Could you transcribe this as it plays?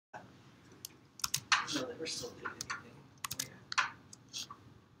We're still doing anything.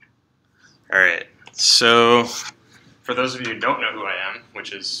 All right. So, for those of you who don't know who I am,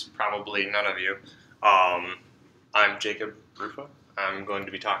 which is probably none of you, I'm Jacob Rufa. I'm going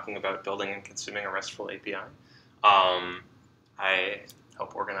to be talking about building and consuming a RESTful API. I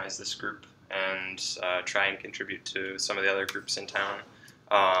help organize this group and try and contribute to some of the other groups in town.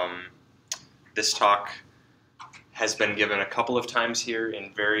 This talk has been given a couple of times here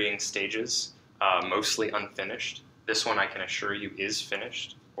in varying stages, mostly unfinished. This one I can assure you is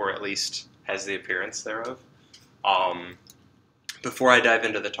finished, or at least has the appearance thereof. Before I dive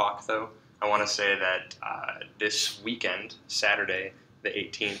into the talk, though, I want to say that this weekend, Saturday the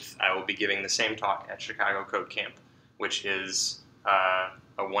 18th, I will be giving the same talk at Chicago Code Camp, which is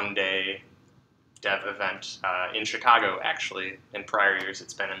a one-day dev event in Chicago, actually. In prior years,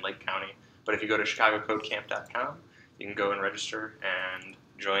 it's been in Lake County. But if you go to chicagocodecamp.com, you can go and register and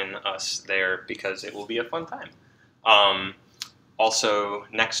join us there because it will be a fun time. Also,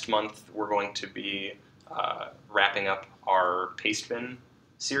 next month, we're going to be wrapping up our Pastebin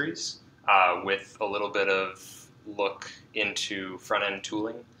series with a little bit of look into front-end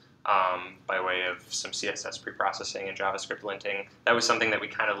tooling by way of some CSS preprocessing and JavaScript linting. That was something that we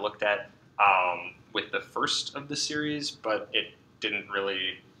kind of looked at with the first of the series, but it didn't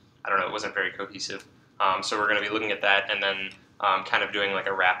really, I don't know, it wasn't very cohesive. So we're going to be looking at that and then kind of doing like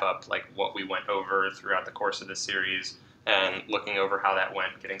a wrap-up, like what we went over throughout the course of the series and looking over how that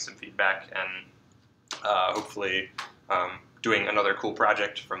went, getting some feedback, and hopefully doing another cool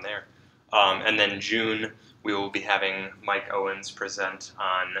project from there. And then June, we will be having Mike Owens present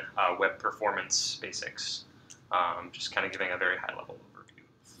on web performance basics, just kind of giving a very high-level overview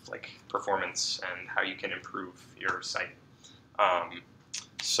of like performance and how you can improve your site.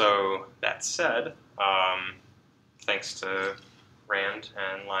 So that said, thanks to Rand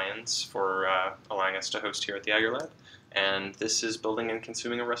and Lyons for allowing us to host here at the Agri Lab. And this is building and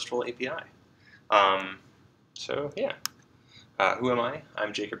consuming a RESTful API. So yeah, who am I?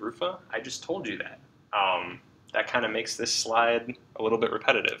 I'm Jacob Rufa. I just told you that. That kind of makes this slide a little bit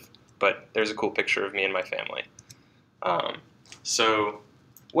repetitive, but there's a cool picture of me and my family. So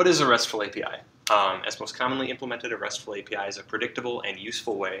what is a RESTful API? As most commonly implemented, a RESTful API is a predictable and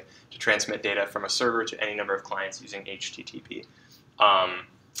useful way to transmit data from a server to any number of clients using HTTP.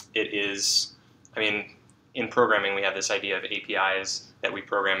 It is, I mean, in programming, we have this idea of APIs that we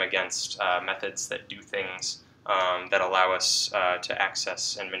program against methods that do things that allow us to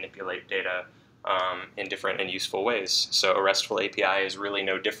access and manipulate data in different and useful ways. So a RESTful API is really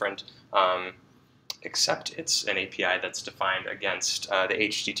no different, except it's an API that's defined against the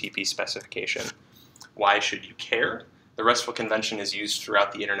HTTP specification. Why should you care? The RESTful convention is used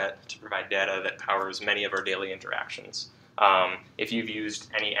throughout the internet to provide data that powers many of our daily interactions. If you've used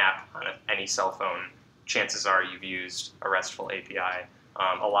any app on any cell phone, chances are you've used a RESTful API.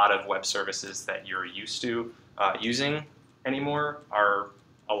 A lot of web services that you're used to using anymore are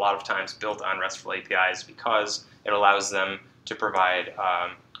a lot of times built on RESTful APIs because it allows them to provide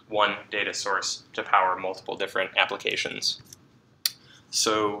one data source to power multiple different applications.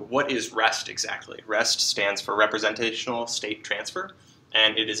 So what is REST exactly? REST stands for Representational State Transfer,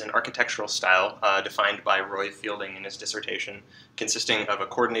 and it is an architectural style defined by Roy Fielding in his dissertation, consisting of a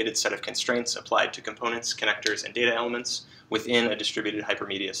coordinated set of constraints applied to components, connectors, and data elements within a distributed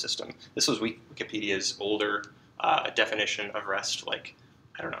hypermedia system. This was Wikipedia's older definition of REST, like,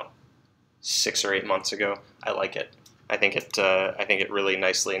 I don't know, 6 or 8 months ago. I like it. I think it really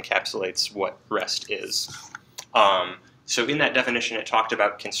nicely encapsulates what REST is. So in that definition, it talked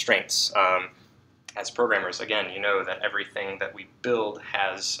about constraints. As programmers, again, you know that everything that we build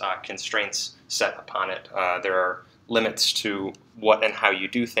has constraints set upon it. There are limits to what and how you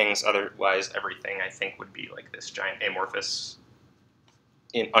do things. Otherwise, everything, I think, would be like this giant amorphous,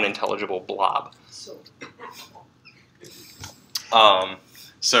 unintelligible blob.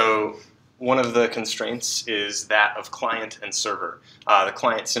 So one of the constraints is that of client and server. The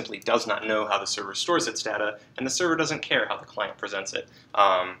client simply does not know how the server stores its data, and the server doesn't care how the client presents it.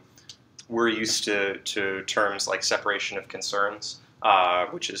 We're used to terms like separation of concerns,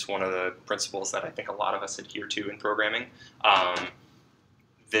 which is one of the principles that I think a lot of us adhere to in programming.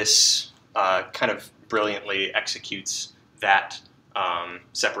 This kind of brilliantly executes that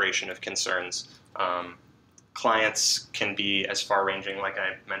separation of concerns. Clients can be as far-ranging, like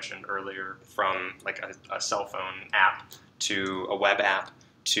I mentioned earlier, from like a cell phone app to a web app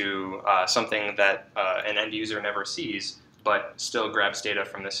to something that an end user never sees, but still grabs data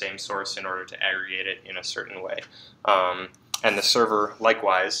from the same source in order to aggregate it in a certain way. And the server,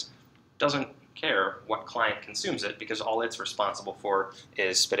 likewise, doesn't care what client consumes it because all it's responsible for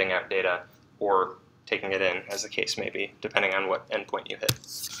is spitting out data or taking it in, as the case may be, depending on what endpoint you hit.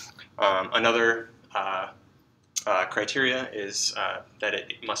 Another criteria is that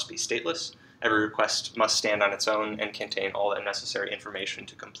it must be stateless. Every request must stand on its own and contain all the necessary information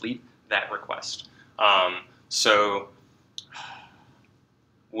to complete that request. So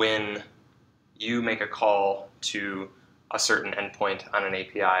when you make a call to a certain endpoint on an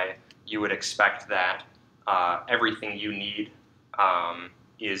API, you would expect that everything you need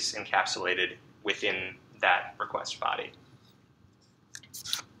is encapsulated within that request body.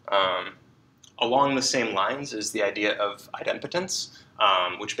 Along the same lines is the idea of idempotence,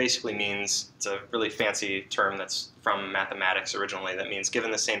 which basically means, it's a really fancy term that's from mathematics originally, that means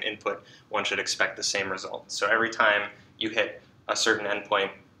given the same input, one should expect the same result. So every time you hit a certain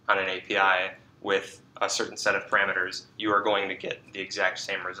endpoint on an API with a certain set of parameters, you are going to get the exact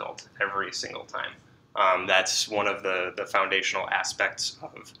same result every single time. That's one of the foundational aspects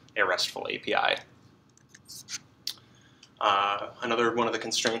of a RESTful API. Another one of the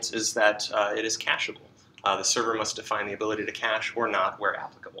constraints is that it is cacheable. The server must define the ability to cache or not where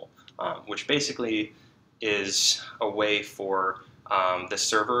applicable, which basically is a way for the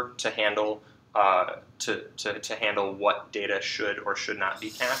server to handle to handle what data should or should not be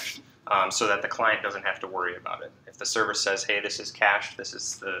cached, so that the client doesn't have to worry about it. If the server says, "Hey, this is cached. This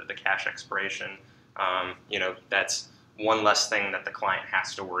is the cache expiration," that's one less thing that the client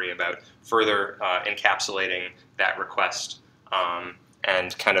has to worry about, further encapsulating that request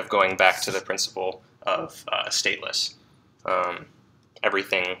and kind of going back to the principle of stateless.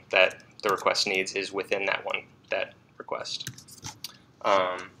 Everything that the request needs is within that request.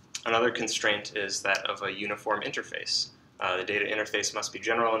 Another constraint is that of a uniform interface. The data interface must be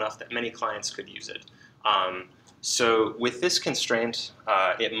general enough that many clients could use it. So with this constraint,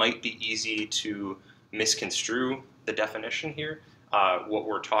 it might be easy to misconstrue the definition here. What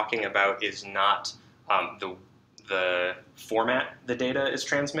we're talking about is not the format the data is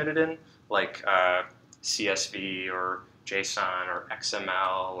transmitted in, like CSV or JSON or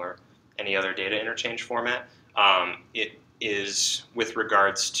XML or any other data interchange format. It is with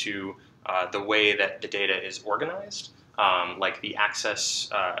regards to the way that the data is organized, like the access,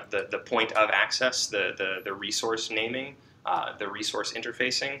 the point of access, the resource naming, the resource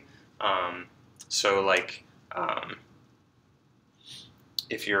interfacing. So like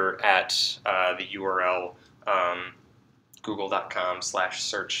if you're at the URL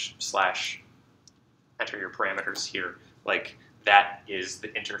google.com/search/ enter your parameters here, like that is the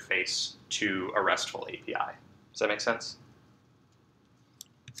interface to a RESTful API. Does that make sense?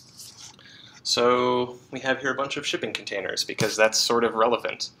 So we have here a bunch of shipping containers because that's sort of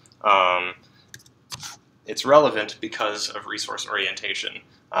relevant. It's relevant because of resource orientation.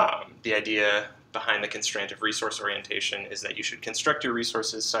 The idea behind the constraint of resource orientation is that you should construct your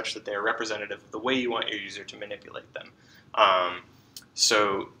resources such that they are representative of the way you want your user to manipulate them.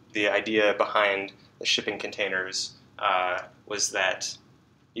 So the idea behind the shipping containers was that,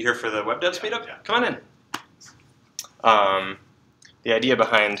 you here for the Web Devs meetup? Yeah. Come on in. The idea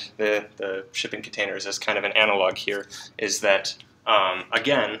behind the shipping containers as kind of an analog here is that,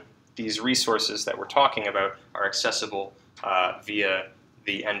 again, these resources that we're talking about are accessible via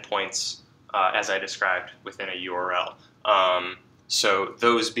the endpoints as I described within a URL. So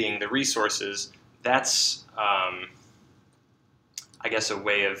those being the resources, that's, I guess, a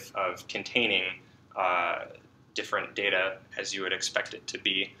way of containing different data as you would expect it to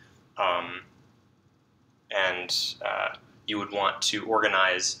be. And you would want to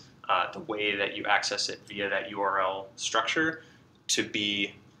organize the way that you access it via that URL structure to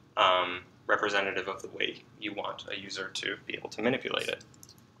be representative of the way you want a user to be able to manipulate it.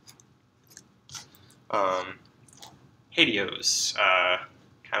 Hadios,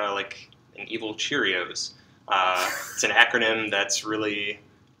 kind of like an evil Cheerios. It's an acronym that's really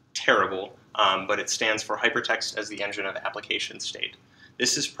terrible, but it stands for Hypertext as the Engine of Application State.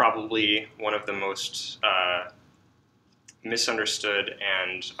 This is probably one of the most misunderstood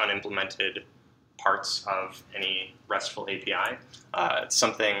and unimplemented parts of any RESTful API. It's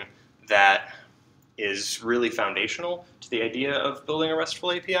something that is really foundational to the idea of building a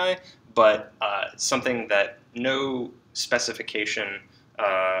RESTful API, but something that no specification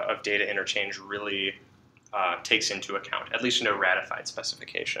of data interchange really takes into account, at least no ratified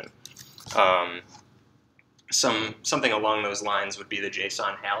specification. Something along those lines would be the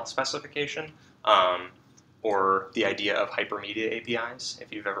JSON HAL specification, or the idea of hypermedia APIs,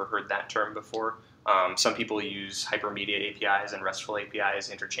 if you've ever heard that term before. Some people use hypermedia APIs and RESTful APIs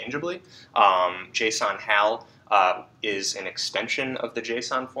interchangeably. JSON HAL is an extension of the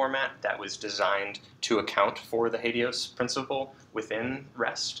JSON format that was designed to account for the Hadios principle within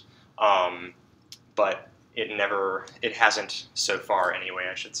REST. but it hasn't so far anyway,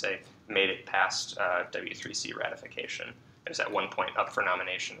 I should say, made it past W3C ratification. It was at one point up for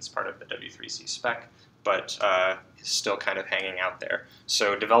nomination as part of the W3C spec, but is still kind of hanging out there.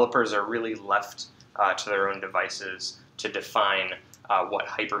 So developers are really left to their own devices to define what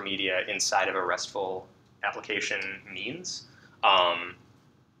hypermedia inside of a RESTful application means.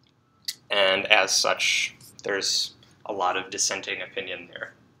 And as such, there's a lot of dissenting opinion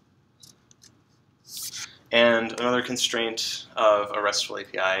there. And another constraint of a RESTful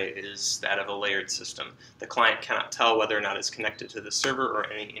API is that of a layered system. The client cannot tell whether or not it's connected to the server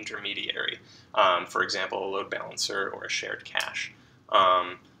or any intermediary, for example, a load balancer or a shared cache.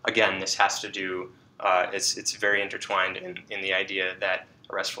 Again, this has to do, it's very intertwined in the idea that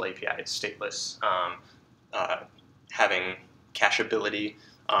a RESTful API is stateless, having cacheability.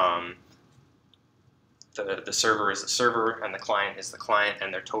 The server is the server and the client is the client,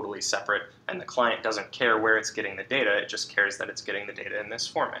 and they're totally separate, and the client doesn't care where it's getting the data, it just cares that it's getting the data in this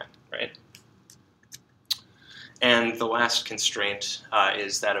format, right? And the last constraint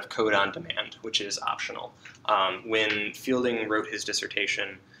is that of code on demand, which is optional. When Fielding wrote his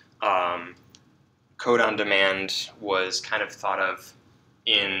dissertation, code on demand was kind of thought of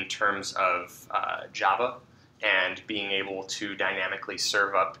in terms of Java, and being able to dynamically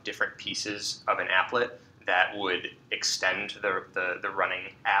serve up different pieces of an applet that would extend the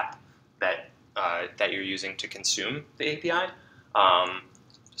running app that you're using to consume the API.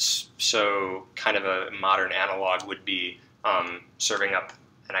 So kind of a modern analog would be serving up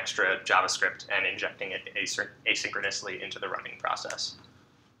an extra JavaScript and injecting it asynchronously into the running process.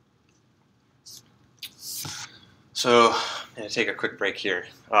 So I'm going to take a quick break here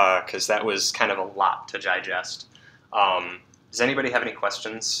because that was kind of a lot to digest. Does anybody have any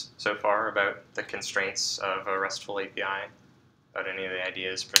questions so far about the constraints of a RESTful API, about any of the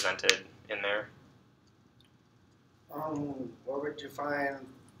ideas presented in there? Where would you find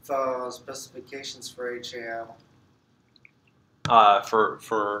the specifications for HAL?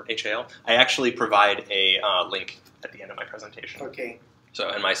 For HAL, I actually provide a link at the end of my presentation. Okay. So,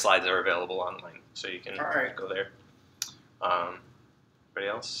 and my slides are available online, so you can go there. Anybody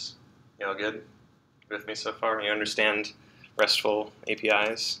else? You all good with me so far? You understand RESTful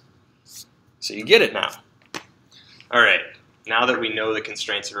APIs? So you get it now. All right. Now that we know the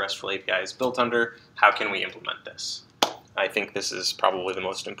constraints of RESTful API is built under, how can we implement this? I think this is probably the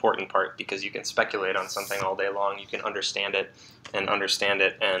most important part because you can speculate on something all day long. You can understand it,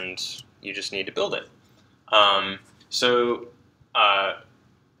 and you just need to build it.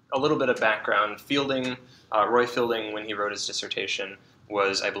 A little bit of background. Fielding, Roy Fielding, when he wrote his dissertation,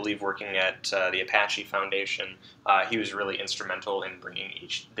 was, I believe, working at the Apache Foundation. He was really instrumental in bringing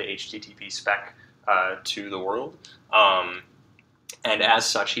the HTTP spec to the world. And as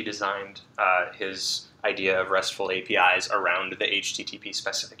such, he designed his idea of RESTful APIs around the HTTP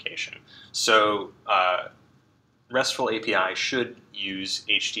specification. So RESTful API should use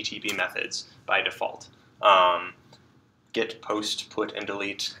HTTP methods by default. Get, post, put, and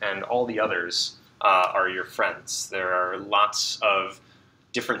delete, and all the others are your friends. There are lots of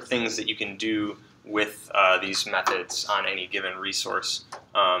different things that you can do with these methods on any given resource,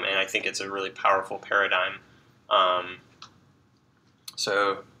 and I think it's a really powerful paradigm.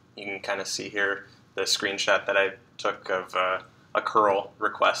 So you can kind of see here the screenshot that I took of a curl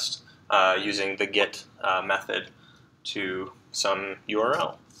request using the get method to some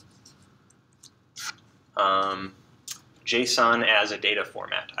URL. JSON as a data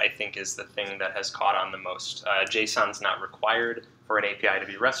format, I think, is the thing that has caught on the most. JSON's not required for an API to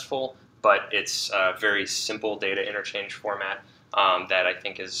be RESTful, but it's a very simple data interchange format that I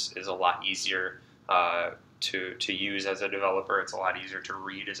think is a lot easier to use as a developer. It's a lot easier to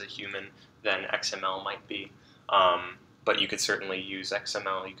read as a human than XML might be. But you could certainly use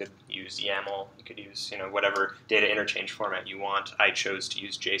XML, you could use YAML, you could use whatever data interchange format you want. I chose to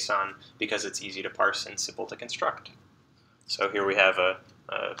use JSON because it's easy to parse and simple to construct. So here we have a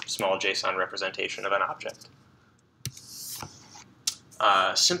small JSON representation of an object.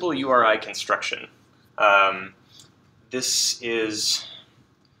 Simple URI construction. This is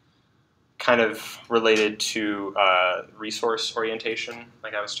kind of related to resource orientation,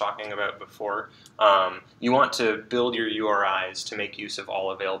 like I was talking about before. You want to build your URIs to make use of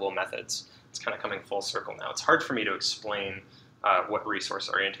all available methods. It's kind of coming full circle now. It's hard for me to explain what resource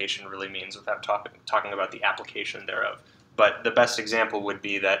orientation really means without talking about the application thereof. But the best example would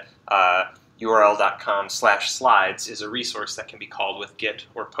be that url.com/slides is a resource that can be called with get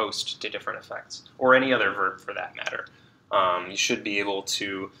or post to different effects, or any other verb for that matter. You should be able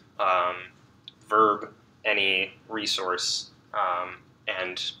to verb any resource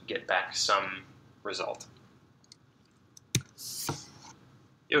and get back some result.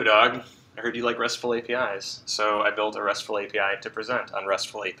 Yo, dog. I heard you like RESTful APIs, so I built a RESTful API to present on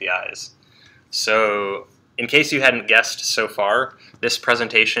RESTful APIs. So, in case you hadn't guessed so far, this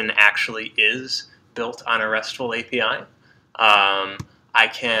presentation actually is built on a RESTful API. I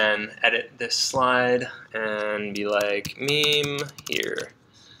can edit this slide and be like, meme here,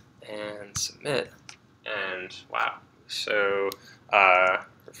 and submit, and wow. So,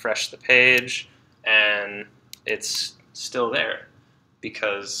 refresh the page, and it's still there,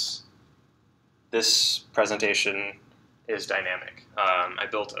 because this presentation is dynamic. I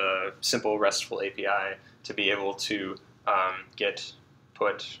built a simple RESTful API to be able to get,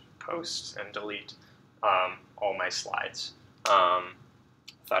 put, post, and delete all my slides.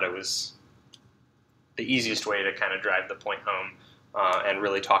 Thought it was the easiest way to kind of drive the point home and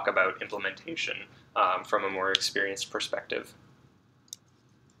really talk about implementation from a more experienced perspective.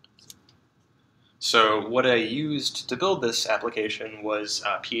 So what I used to build this application was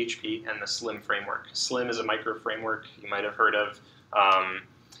PHP and the Slim framework. Slim is a micro framework you might have heard of.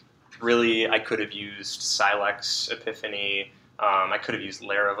 Really, I could have used Silex, Epiphany, I could have used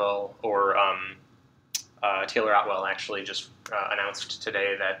Laravel, or Taylor Otwell actually just announced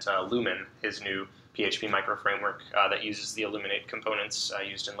today that Lumen, his new PHP micro framework that uses the Illuminate components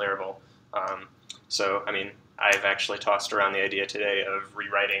used in Laravel. So, I mean, I've actually tossed around the idea today of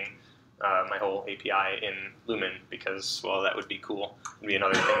rewriting my whole API in Lumen because, well, that would be cool. It would be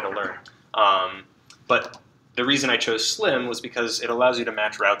another thing to learn. But the reason I chose Slim was because it allows you to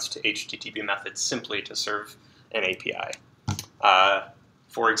match routes to HTTP methods simply to serve an API.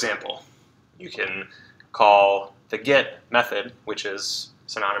 For example, you can call the get method, which is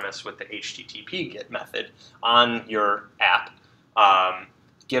synonymous with the HTTP get method, on your app,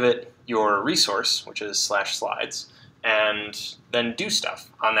 give it your resource, which is /slides, and then do stuff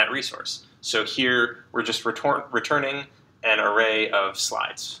on that resource. So here we're just returning an array of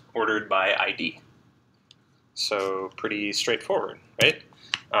slides ordered by ID. So pretty straightforward, right?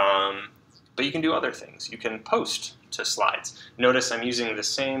 But you can do other things. You can post to slides. Notice I'm using the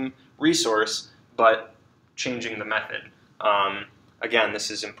same resource, but changing the method. Again, this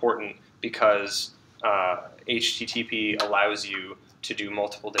is important because HTTP allows you to do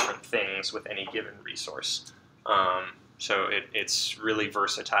multiple different things with any given resource. So it's really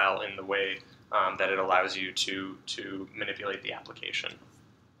versatile in the way that it allows you to manipulate the application.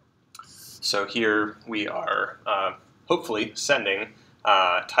 So here we are hopefully sending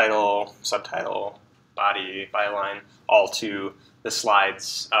title, subtitle, body, byline, all to the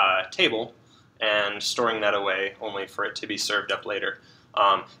slides table and storing that away only for it to be served up later.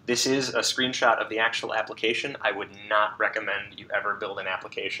 This is a screenshot of the actual application. I would not recommend you ever build an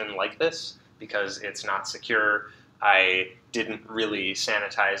application like this because it's not secure. I didn't really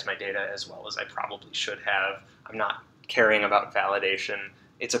sanitize my data as well as I probably should have. I'm not caring about validation.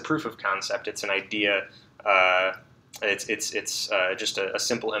 It's a proof of concept. It's an idea. It's just a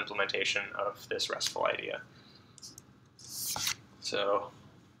simple implementation of this RESTful idea. So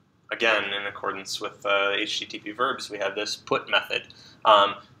again, in accordance with HTTP verbs, we have this put method.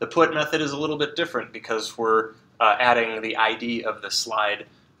 The put method is a little bit different because we're adding the ID of the slide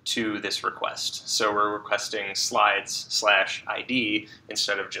to this request. So we're requesting slides/ID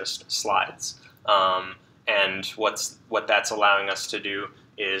instead of just slides. And what that's allowing us to do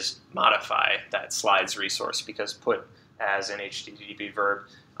is modify that slides resource because put as an HTTP verb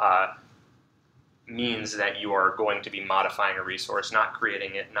means that you are going to be modifying a resource, not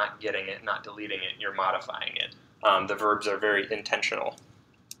creating it, not getting it, not deleting it, you're modifying it. The verbs are very intentional.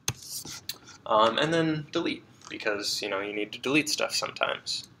 And then delete, because you need to delete stuff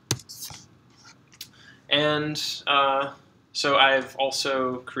sometimes. And so I've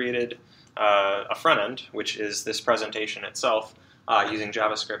also created a front end, which is this presentation itself, using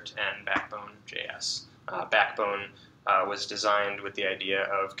JavaScript and Backbone.js. Backbone was designed with the idea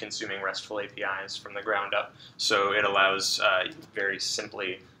of consuming RESTful APIs from the ground up, so it allows you very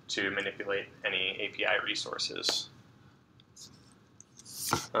simply to manipulate any API resources.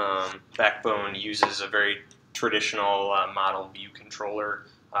 Backbone uses a very traditional model view controller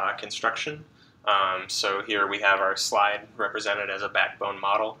construction. So here we have our slide represented as a Backbone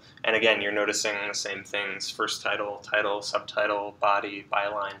model, and again you're noticing the same things: first title, title, subtitle, body,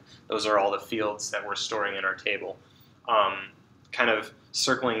 byline. Those are all the fields that we're storing in our table. Kind of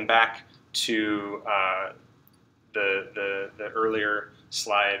circling back to the earlier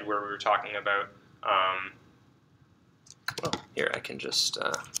slide where we were talking about, well, here I can just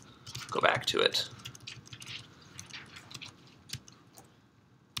go back to it.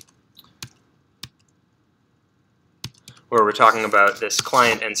 Where we're talking about this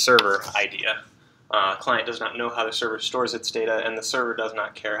client and server idea. Client does not know how the server stores its data, and the server does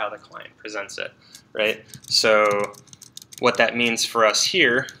not care how the client presents it, right? So what that means for us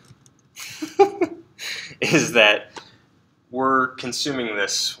here is that we're consuming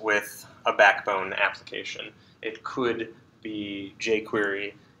this with a Backbone application. It could be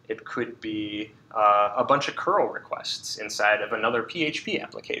jQuery. It could be a bunch of curl requests inside of another PHP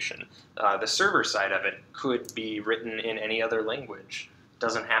application. The server side of it could be written in any other language. It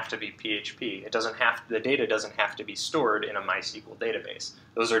doesn't have to be PHP. The data doesn't have to be stored in a MySQL database.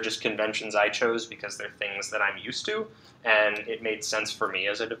 Those are just conventions I chose because they're things that I'm used to, and it made sense for me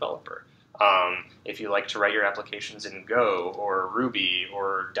as a developer. If you like to write your applications in Go or Ruby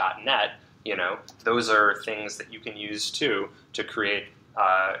or .NET, those are things that you can use too to create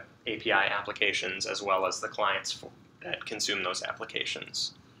API applications as well as the clients that consume those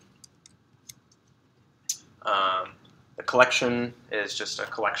applications. The collection is just a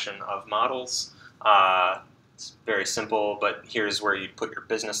collection of models. It's very simple, but here's where you put your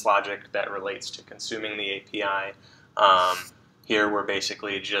business logic that relates to consuming the API. Here we're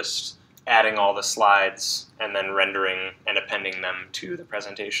basically just adding all the slides and then rendering and appending them to the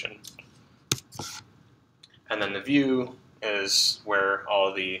presentation. And then the view is where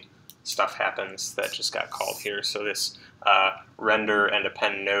all the stuff happens that just got called here. So this render and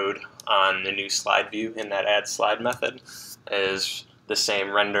append node on the new slide view in that add slide method is the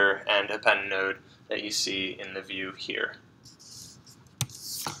same render and append node that you see in the view here.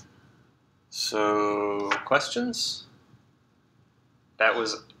 So questions? That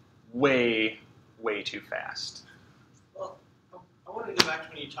was way too fast. Well, I want to go back to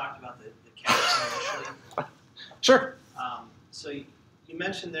when you talked about the cache initially. Sure. So you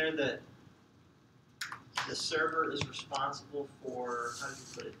mentioned there that the server is responsible for, how do you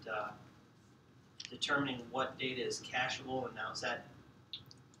put it, determining what data is cacheable, and now is that,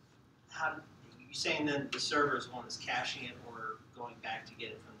 how, you saying then the server is the one that's caching it or going back to get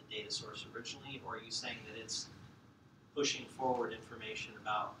it from the data source originally, or are you saying that it's pushing forward information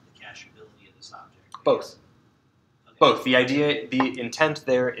about the cacheability of this object? Both. Okay. Both. The intent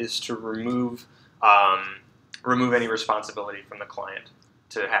there is to remove any responsibility from the client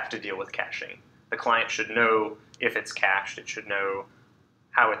to have to deal with caching. The client should know if it's cached. It should know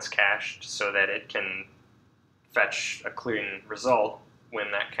how it's cached so that it can fetch a clean result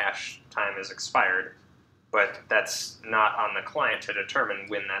when that cache time is expired. But that's not on the client to determine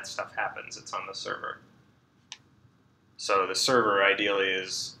when that stuff happens. It's on the server. So the server ideally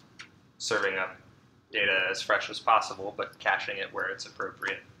is serving up data as fresh as possible, but caching it where it's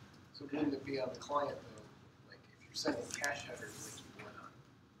appropriate. So wouldn't it be on the client though? Like if you're sending cache headers like you would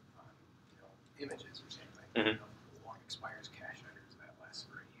on images or something, the long expires cache headers that lasts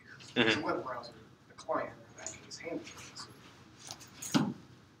for a year. It's a web browser, the client in that case handles it. So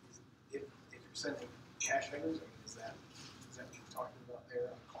if you're sending cache headers, I mean, is that what you're talking about there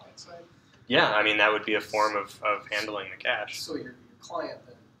on the client side? Yeah, I mean that would be a form of handling the cache. So your client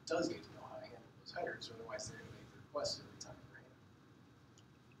then does get to know how to handle those headers, otherwise they're going to make the requests every time,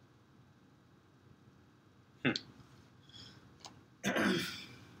 right?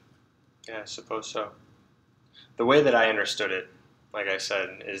 Yeah, I suppose so. The way that I understood it, like I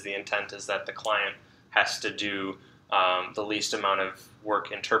said, is the intent is that the client has to do the least amount of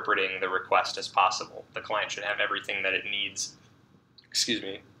work interpreting the request as possible. The client should have everything that it needs,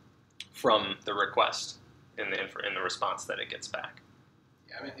 from the request in the response that it gets back.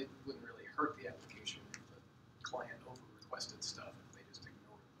 Yeah, I mean, it wouldn't really hurt the application if the client over-requested stuff if they just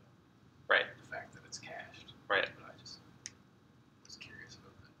ignored the fact that it's cached. Right. But I just was curious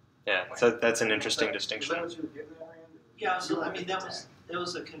about that. Yeah, so that's an interesting distinction. Is that what you were getting at, Rand? Yeah, so I mean that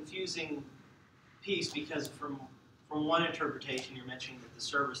was a confusing piece because from one interpretation you're mentioning that the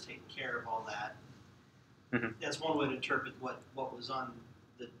server's taking care of all that. That's one way to interpret what was on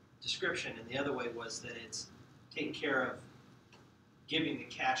the description, and the other way was that it's taking care of giving the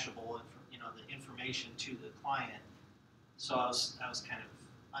cacheable, the information to the client. So I was kind of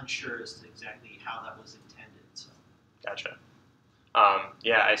unsure as to exactly how that was intended. So. Gotcha.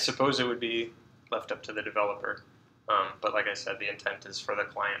 Yeah, I suppose it would be left up to the developer, but like I said, the intent is for the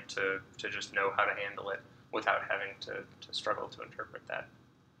client to just know how to handle it without having to struggle to interpret that.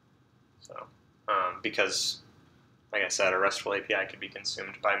 So, because, like I said, a RESTful API could be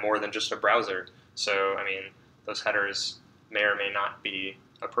consumed by more than just a browser. So, I mean, those headers may or may not be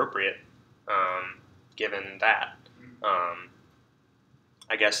appropriate given that.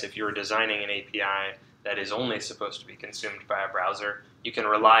 I guess if you're designing an API that is only supposed to be consumed by a browser, you can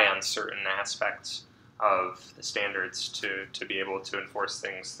rely on certain aspects of the standards to be able to enforce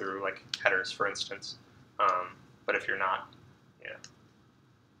things through, like, headers, for instance. But if you're not,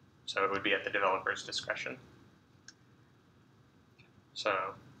 So it would be at the developer's discretion. So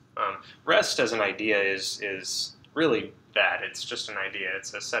REST as an idea is really that. It's just an idea.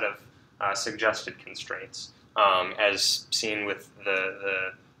 It's a set of suggested constraints, as seen with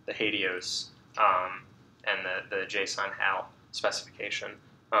the Helios and the JSON HAL specification.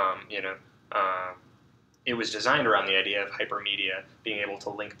 It was designed around the idea of hypermedia, being able to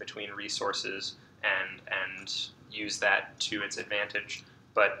link between resources and use that to its advantage.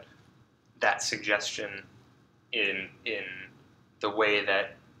 But that suggestion in the way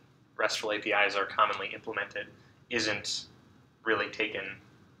that RESTful APIs are commonly implemented isn't really taken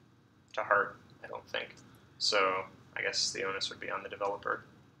to heart, I don't think. So I guess the onus would be on the developer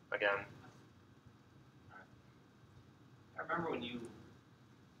again. I remember when you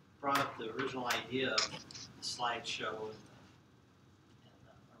brought up the original idea of the slideshow and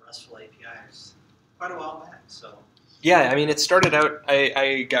the RESTful APIs quite a while back. So yeah, I mean, it started out.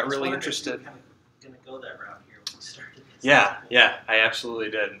 I got really interested. Kind of going to go that route here when we started this. Yeah, I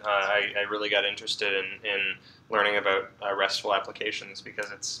absolutely did. I really got interested in learning about RESTful applications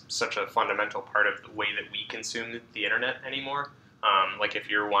because it's such a fundamental part of the way that we consume the internet anymore. Like if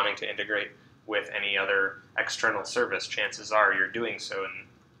you're wanting to integrate with any other external service, chances are you're doing so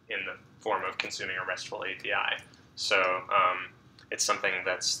in the form of consuming a RESTful API. So it's something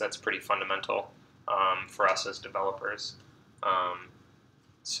that's pretty fundamental for us as developers.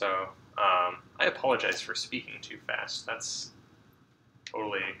 I apologize for speaking too fast. That's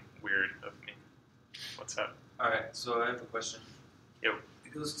totally weird of me. What's up? All right, so I have a question. Yep.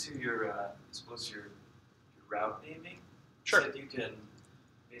 It goes to your, I suppose your route naming. Sure. You said you can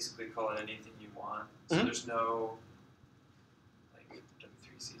basically call it anything you want. So Mhm. there's no, like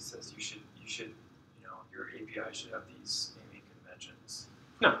W3C says you should, your API should have these naming conventions.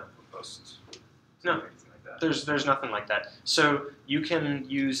 No. Post. No. Anything like that. There's nothing like that. So you can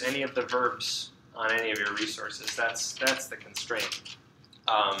use any of the verbs on any of your resources. That's the constraint.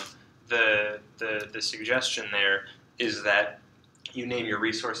 The suggestion there is that you name your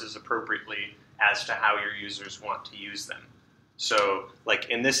resources appropriately as to how your users want to use them. So, like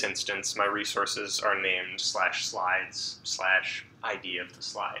in this instance, my resources are named /slides/ID of the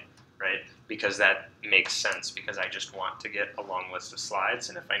slide, right? Because that makes sense because I just want to get a long list of slides,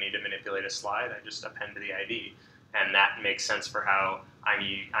 and if I need to manipulate a slide, I just append the ID. And that makes sense for how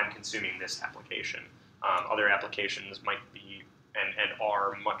I'm consuming this application. Other applications might be and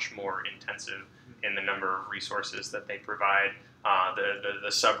are much more intensive in the number of resources that they provide,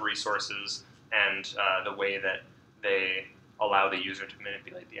 the sub-resources, and the way that they allow the user to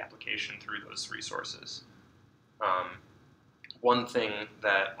manipulate the application through those resources. One thing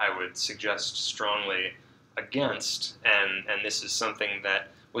that I would suggest strongly against, and this is something that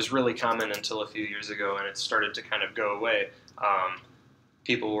was really common until a few years ago and it started to kind of go away,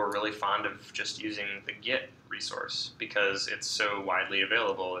 people were really fond of just using the Git resource because it's so widely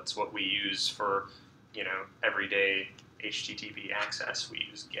available. It's what we use for, everyday HTTP access. We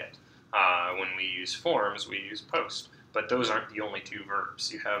use Git. When we use forms, we use post. But those aren't the only two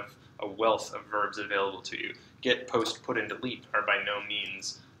verbs. You have a wealth of verbs available to you. Get, post, put, and delete are by no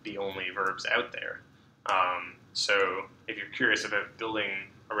means the only verbs out there. So if you're curious about building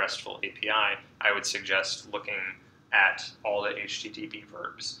a RESTful API, I would suggest looking at all the HTTP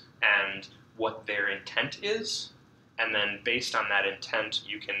verbs and what their intent is, and then based on that intent,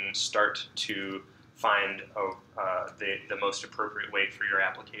 you can start to find the most appropriate way for your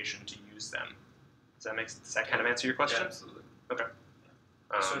application to use them. Does that kind of answer your question? Yeah, absolutely. Okay.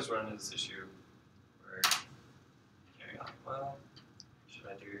 I was just running into this issue where you're like, well, should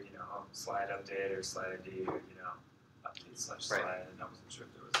I do, slide update or slide ID or, update/slide, Right. and I wasn't sure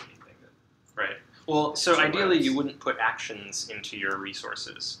if there was anything that... Right. Well, so Two ideally words. you wouldn't put actions into your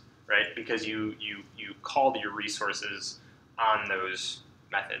resources, right? Because you called your resources on those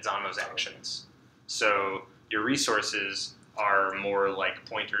methods, on those actions. So your resources are more like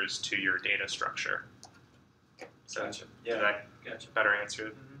pointers to your data structure. So Gotcha. did Yeah. that Gotcha. better answer?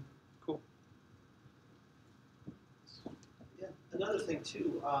 Mm-hmm. Cool. Yeah. Another thing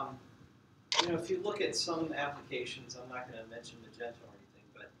too, if you look at some applications, I'm not going to mention Magento or anything,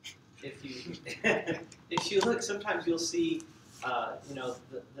 but if you look, sometimes you'll see,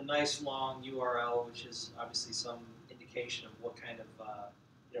 the nice long URL, which is obviously some indication of what kind of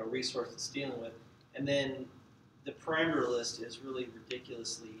resource it's dealing with, and then the parameter list is really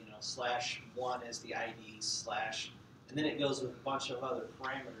ridiculously, /1 as the ID / and then it goes with a bunch of other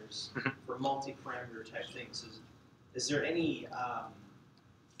parameters for multi-parameter type things. Is there any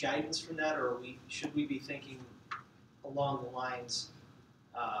guidance from that, or should we be thinking along the lines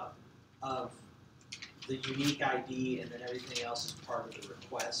of the unique ID and then everything else is part of the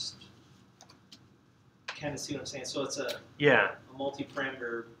request. Kind of see what I'm saying? So it's a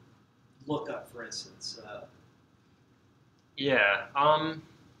multi-parameter lookup, for instance. Yeah.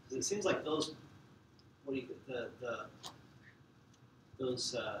 It seems like those,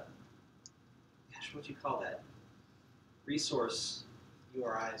 those, gosh, what do you call that? Resource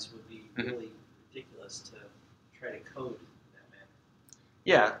URIs would be really ridiculous to try to code in that manner.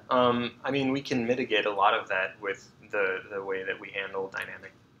 Yeah. I mean, we can mitigate a lot of that with the way that we handle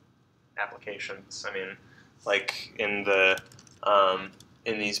dynamic applications. I mean, like in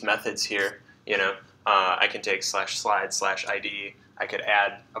in these methods here, I can take /slide/ID. I could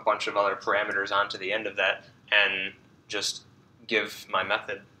add a bunch of other parameters onto the end of that and just give my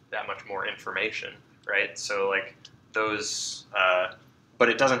method that much more information, right? So like those, but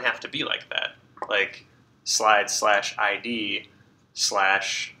it doesn't have to be like that. Like slide/ID/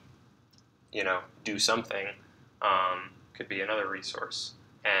 do something could be another resource,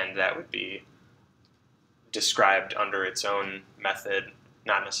 and that would be described under its own method,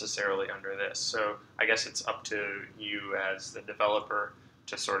 not necessarily under this. So I guess it's up to you as the developer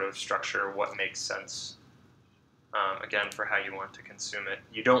to sort of structure what makes sense, again, for how you want to consume it.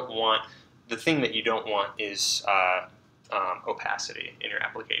 You don't want, the thing that you don't want is opacity in your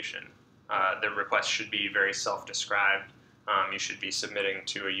application. The request should be very self-described. You should be submitting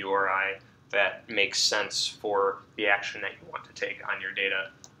to a URI that makes sense for the action that you want to take on your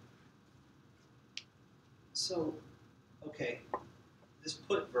data. So, okay, this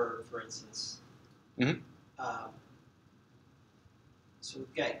put verb, for instance. So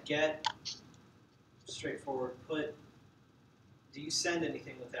we've got get, straightforward, put. Do you send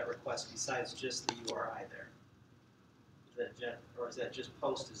anything with that request besides just the URI there? Or is that just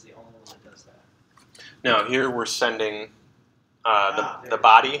post is the only one that does that? No, here we're sending the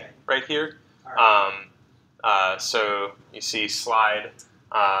body right here. Right. So you see slide,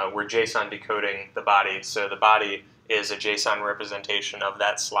 we're JSON decoding the body. So the body is a JSON representation of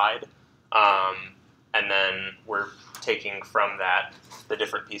that slide. And then we're taking from that the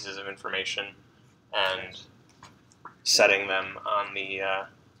different pieces of information and setting them on the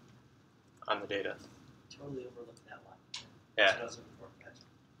data. Totally overlooked that one. Yeah. So that was important.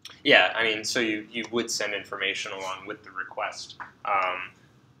 Yeah, I mean, so you would send information along with the request.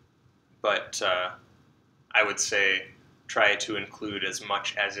 But I would say try to include as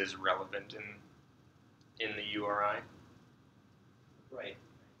much as is relevant in the URI. Right.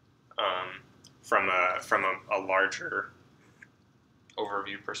 From a larger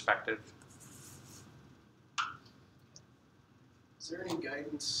overview perspective. Is there any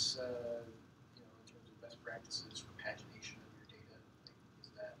guidance, in terms of best practices for pagination of your data? Like, is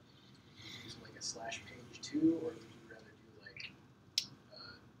that using like a /page2, or would you rather do like a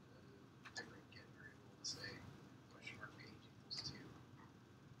different get variable to say $page =2?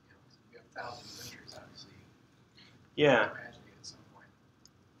 You have thousands of entries, obviously. Yeah. Paginate at some point.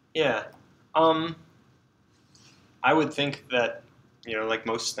 Yeah. I would think that, like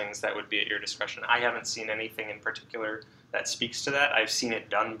most things, that would be at your discretion. I haven't seen anything in particular that speaks to that. I've seen it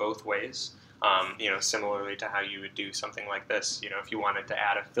done both ways, similarly to how you would do something like this. If you wanted to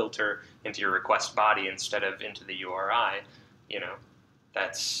add a filter into your request body instead of into the URI,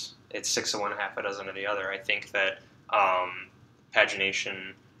 it's 6 of one, half a dozen of the other. I think that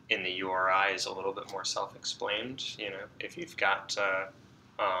pagination in the URI is a little bit more self-explained. If you've got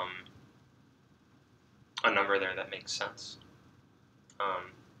a number there that makes sense.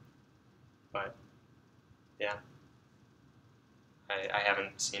 But yeah, I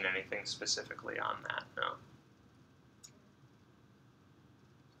haven't seen anything specifically on that, no.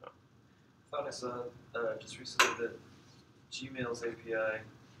 So. I thought I saw just recently that Gmail's API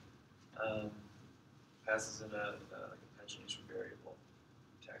passes in a pagination variable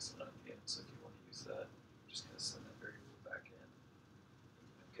taxonomy at the end. So if you want to use that, just kind of send that variable back in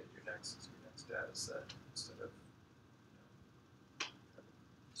and get your next data set instead of.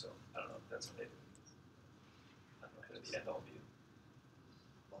 So I don't know if that's what they do. I don't know if it's the end all view.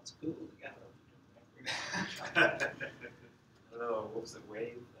 Let's Google together. I don't know, what was it,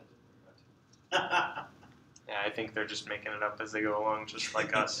 Wave? That didn't work out. Yeah, I think they're just making it up as they go along, just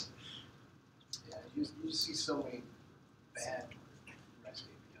like us. Yeah, you just see so many bad REST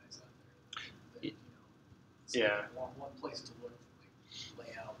APIs out there. That, it's Yeah. like one place to look for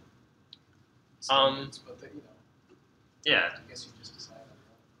like layout. But Yeah. I guess you just decide on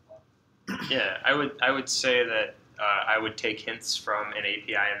your own. Yeah, I would say that I would take hints from an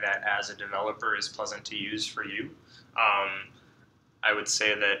API that, as a developer, is pleasant to use for you. I would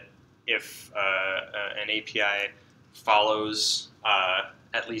say that if an API follows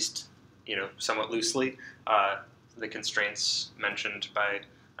at least somewhat loosely the constraints mentioned by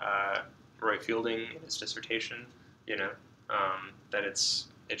Roy Fielding in his dissertation. That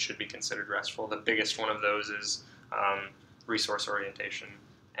it should be considered RESTful. The biggest one of those is resource orientation,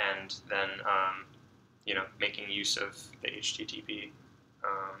 and then making use of the HTTP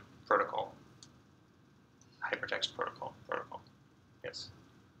protocol, hypertext protocol. Yes.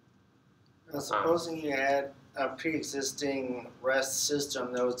 Now, supposing you had a pre-existing REST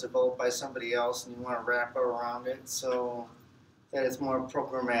system that was developed by somebody else, and you want to wrap around it so that it's more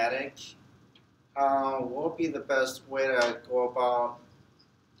programmatic. What would be the best way to go about,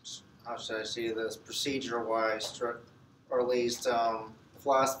 how should I say this, procedure-wise, or at least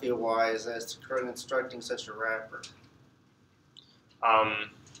philosophy-wise, as to constructing such a wrapper? I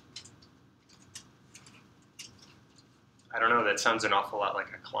don't know. That sounds an awful lot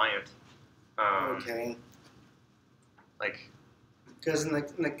like a client. Okay. Like, because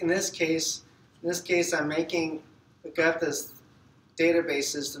in this case, we've got this database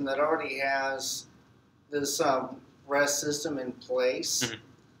system that already has this REST system in place, mm-hmm.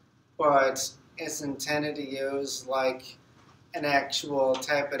 but it's intended to use like an actual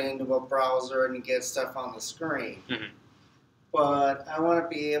type it into a browser and you get stuff on the screen. Mm-hmm. But I want to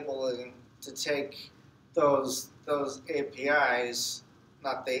be able to take those APIs,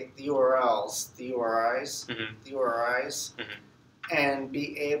 not the URLs, the URIs, mm-hmm. the URIs, mm-hmm. and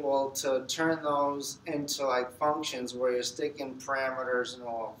be able to turn those into like functions where you're sticking parameters in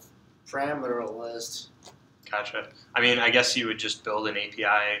a parameter list. Gotcha. I mean, I guess you would just build an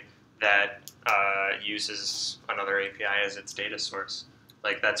API that uses another API as its data source.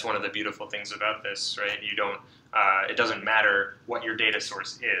 Like, that's one of the beautiful things about this, right? You don't. It doesn't matter what your data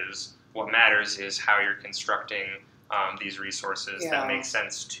source is. What matters is how you're constructing these resources that make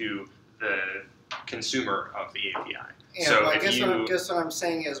sense to the consumer of the API. Yeah, so I guess what I'm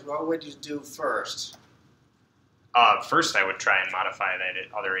saying is, what would you do first? First, I would try and modify that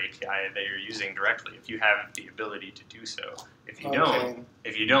other API that you're using directly, if you have the ability to do so. If you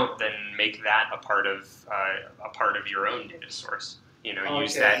don't, then make that a part of your own data source.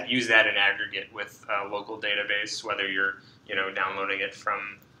 Use that in aggregate with a local database, whether you're downloading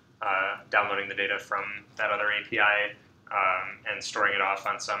the data from that other API and storing it off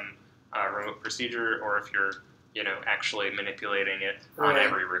on some remote procedure, or if you're actually manipulating it on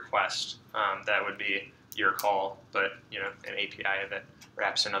every request. That would be your call, but an API that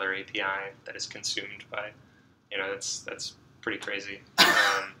wraps another API that is consumed by, that's pretty crazy.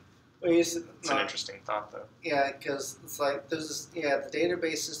 It's an interesting thought, though. Yeah, because it's like there's this. Yeah, the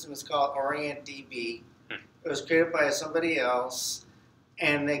database system is called OrientDB. It was created by somebody else,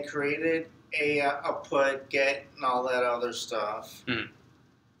 and they created a put, get, and all that other stuff.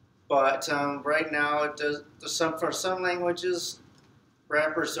 But right now, it does. For some languages,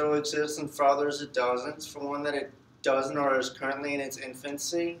 wrappers still exist, and for others, it doesn't. For one that it doesn't, or is currently in its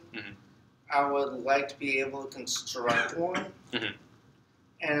infancy, I would like to be able to construct one.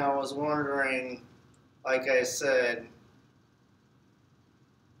 And I was wondering, like I said,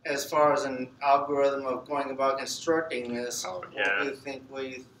 as far as an algorithm of going about constructing this, what do you think?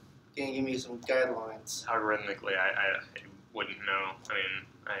 Can you give me some guidelines? Algorithmically, I wouldn't know. I mean,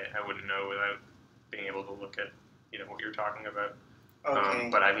 I wouldn't know without being able to look at what you're talking about. Okay.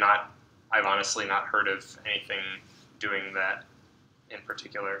 But I've honestly not heard of anything doing that in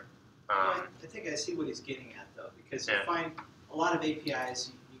particular. I think I see what he's getting at, though, because you find a lot of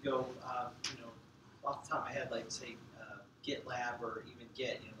APIs, you go, off the top of my head, like say GitLab or even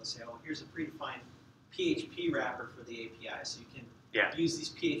Git, they'll say, oh, here's a predefined PHP wrapper for the API, so you can use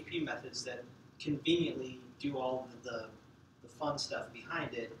these PHP methods that conveniently do all of the fun stuff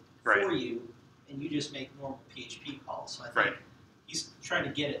behind it for you, and you just make normal PHP calls. So I think he's trying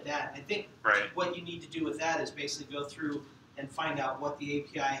to get at that. I think what you need to do with that is basically go through and find out what the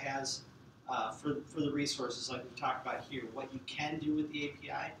API has for the resources like we talked about here, what you can do with the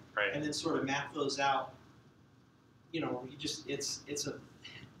API, and then sort of map those out. It's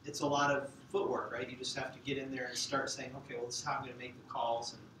a lot of footwork, right? You just have to get in there and start saying, okay, well, this is how I'm going to make the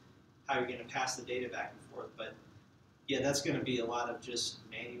calls and how you're going to pass the data back and forth. But yeah, that's going to be a lot of just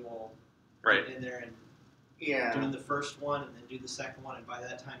manual getting in there and doing the first one and then do the second one, and by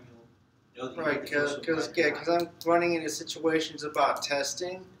that time you'll know that because I'm running into situations about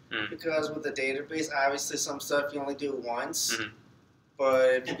testing, because with the database, obviously some stuff you only do once,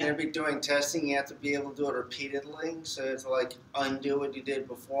 but if you're going to be doing testing, you have to be able to do it repeatedly, so it's like undo what you did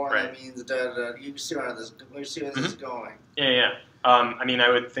before, and that means you see where this is going. I mean, I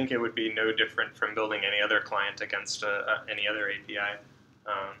would think it would be no different from building any other client against any other API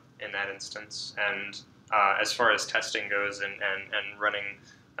in that instance. And as far as testing goes and running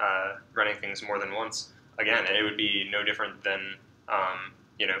running things more than once, again, it would be no different than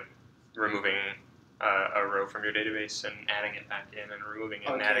removing a row from your database and adding it back in, and removing it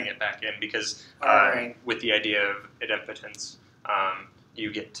and adding it back in, because with the idea of idempotence,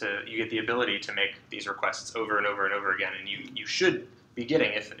 you get the ability to make these requests over and over and over again, and you should be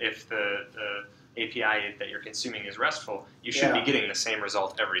getting, if the API that you're consuming is RESTful, you should be getting the same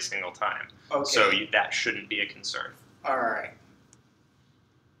result every single time. So that shouldn't be a concern. All right.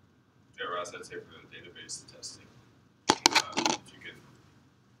 Yeah, Ross, I'd say for the database testing, if you can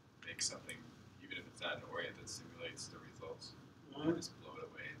make something, even if it's not an orient that simulates the results, you just blow it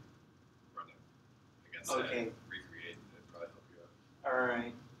away and run it against that, and recreate, and it'd probably help you out. All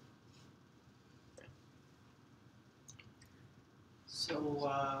right. So,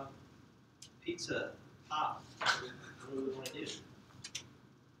 pizza, pop, what do we want to do?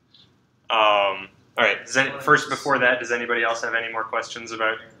 All right. First, before that, does anybody else have any more questions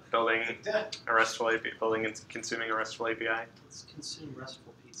about building a RESTful API, building and consuming a RESTful API? Let's consume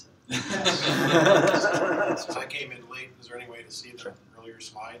RESTful pizza. Since I came in late, is there any way to see the earlier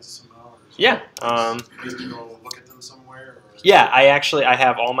slides somehow? Or Yeah. Need to go look at them somewhere? Or? Yeah, I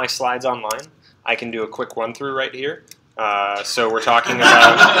have all my slides online. I can do a quick run through right here. So we're talking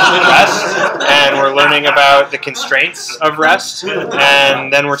about REST, and we're learning about the constraints of REST,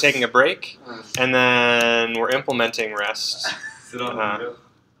 and then we're taking a break, and then we're implementing REST. Is it on the meetup?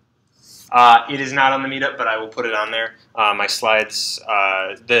 It is not on the meetup, but I will put it on there. My slides,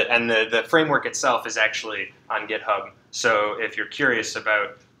 the framework itself is actually on GitHub. So if you're curious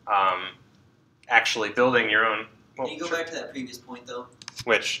about actually building your own, Can you go back to that previous point though?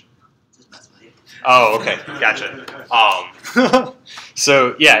 Which? Just mess with you. Oh, okay, gotcha.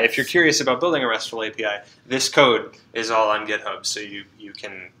 So yeah, if you're curious about building a RESTful API, this code is all on GitHub, so you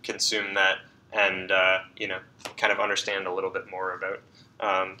can consume that and kind of understand a little bit more about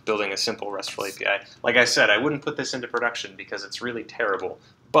building a simple RESTful API. Like I said, I wouldn't put this into production because it's really terrible,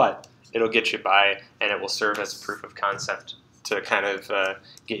 but it'll get you by, and it will serve as a proof of concept to kind of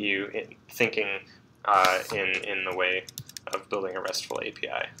get you thinking in the way of building a RESTful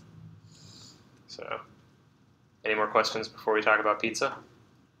API. So, any more questions before we talk about pizza?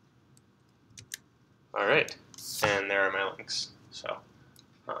 All right, and there are my links. So,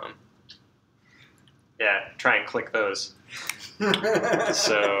 yeah, try and click those.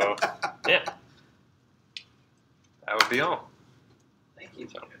 So, yeah, that would be all. Thank you.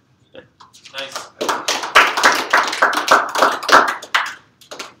 So, Nice.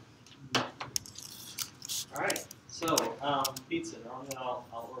 All right. So, pizza. Normally,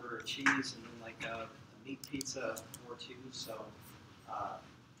 I'll order a cheese and then like a meat pizza or two. So,